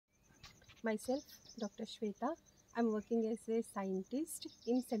Myself, Dr. Shweta. I'm working as a scientist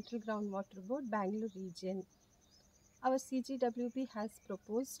in Central Groundwater Board, Bangalore region. Our CGWB has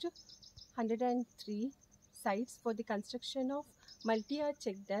proposed 103 sites for the construction of multi-arch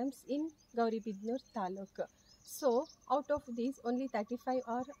check dams in Gauribidanur, Taluk. So, out of these, only 35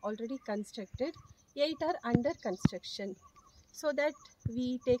 are already constructed, 8 are under construction. So that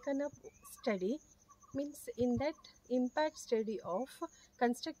we taken up study, means in that impact study of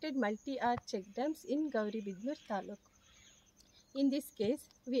constructed multi-arch check dams in Gauribidanur Taluk. In this case,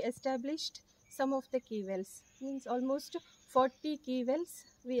 we established some of the key wells, means almost 40 key wells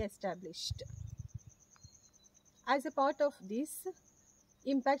we established. As a part of this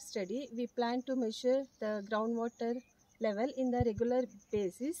impact study, we plan to measure the groundwater level in the regular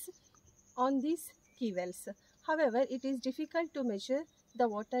basis on these key wells. However, it is difficult to measure the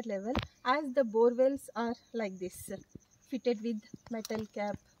water level as the bore wells are like this, fitted with metal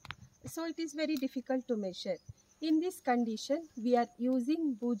cap. So it is very difficult to measure. In this condition, we are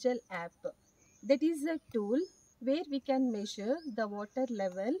using Bhujal App. That is a tool where we can measure the water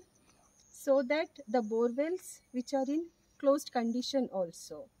level so that the bore wells which are in closed condition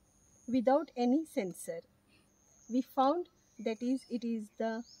also, without any sensor. We found that it is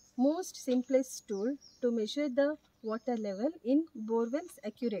the most simplest tool to measure the water level in bore wells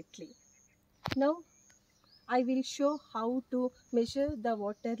accurately. Now I will show how to measure the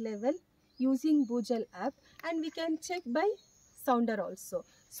water level using Bhujal app, and we can check by sounder also,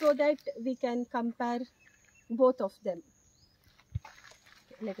 so that we can compare both of them.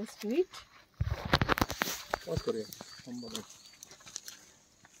 Let us do it.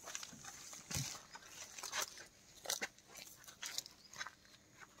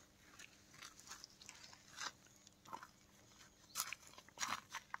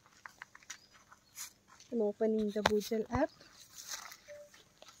 I'm opening the Bhujal app.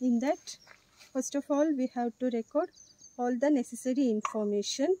 In that, first of all, we have to record all the necessary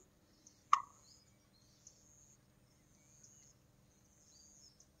information.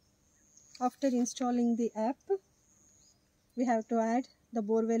 After installing the app, we have to add the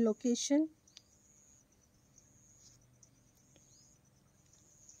borewell location,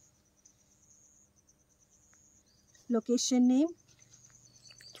 location name,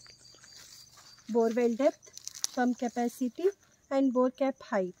 borewell depth, pump capacity and bore cap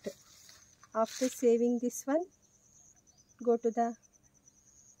height. After saving this one, go to the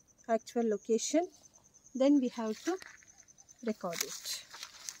actual location, then we have to record it.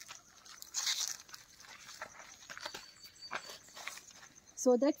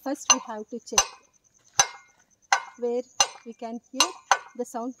 So that first we have to check where we can hear the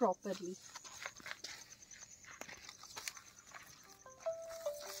sound properly.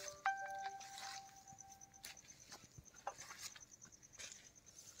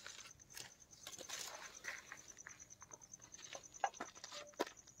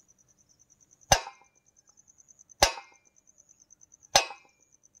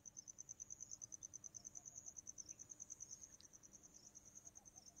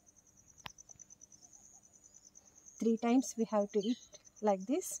 Three times we have to hit like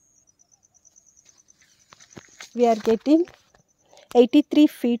this. We are getting 83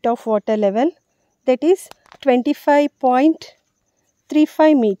 feet of water level, that is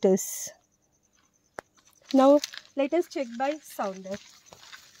 25.35 meters. Now let us check by sounder.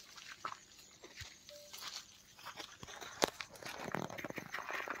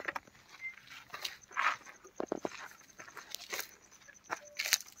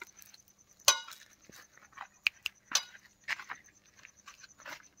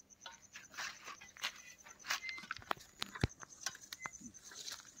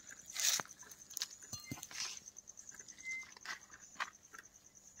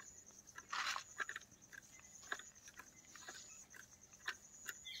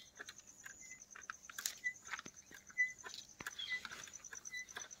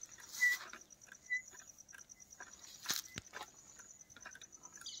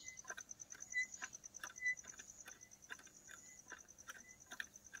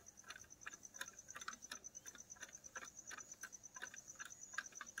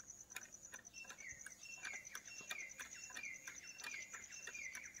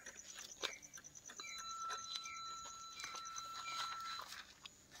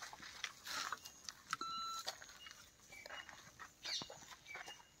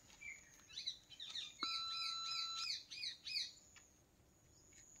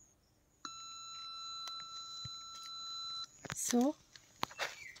 So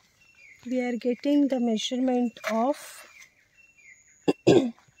we are getting the measurement of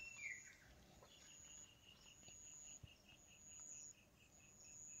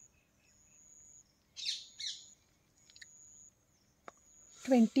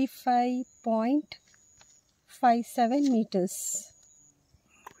 25.57 meters.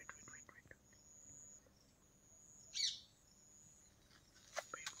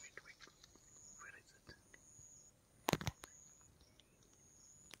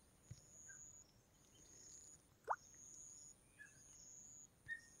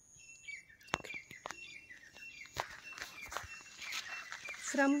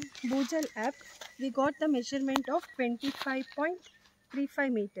 From Bhujal App, we got the measurement of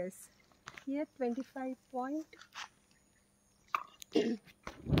 25.35 meters. Here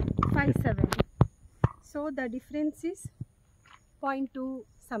 25.57. So the difference is 0.2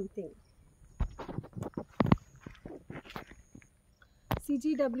 something.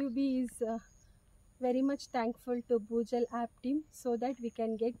 CGWB is very much thankful to Bhujal App team so that we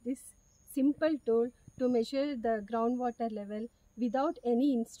can get this simple tool to measure the groundwater level without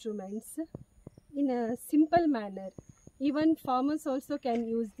any instruments in a simple manner. Even farmers also can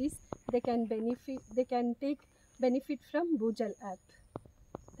use this. They can take benefit from Bhujal App.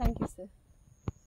 Thank you, sir.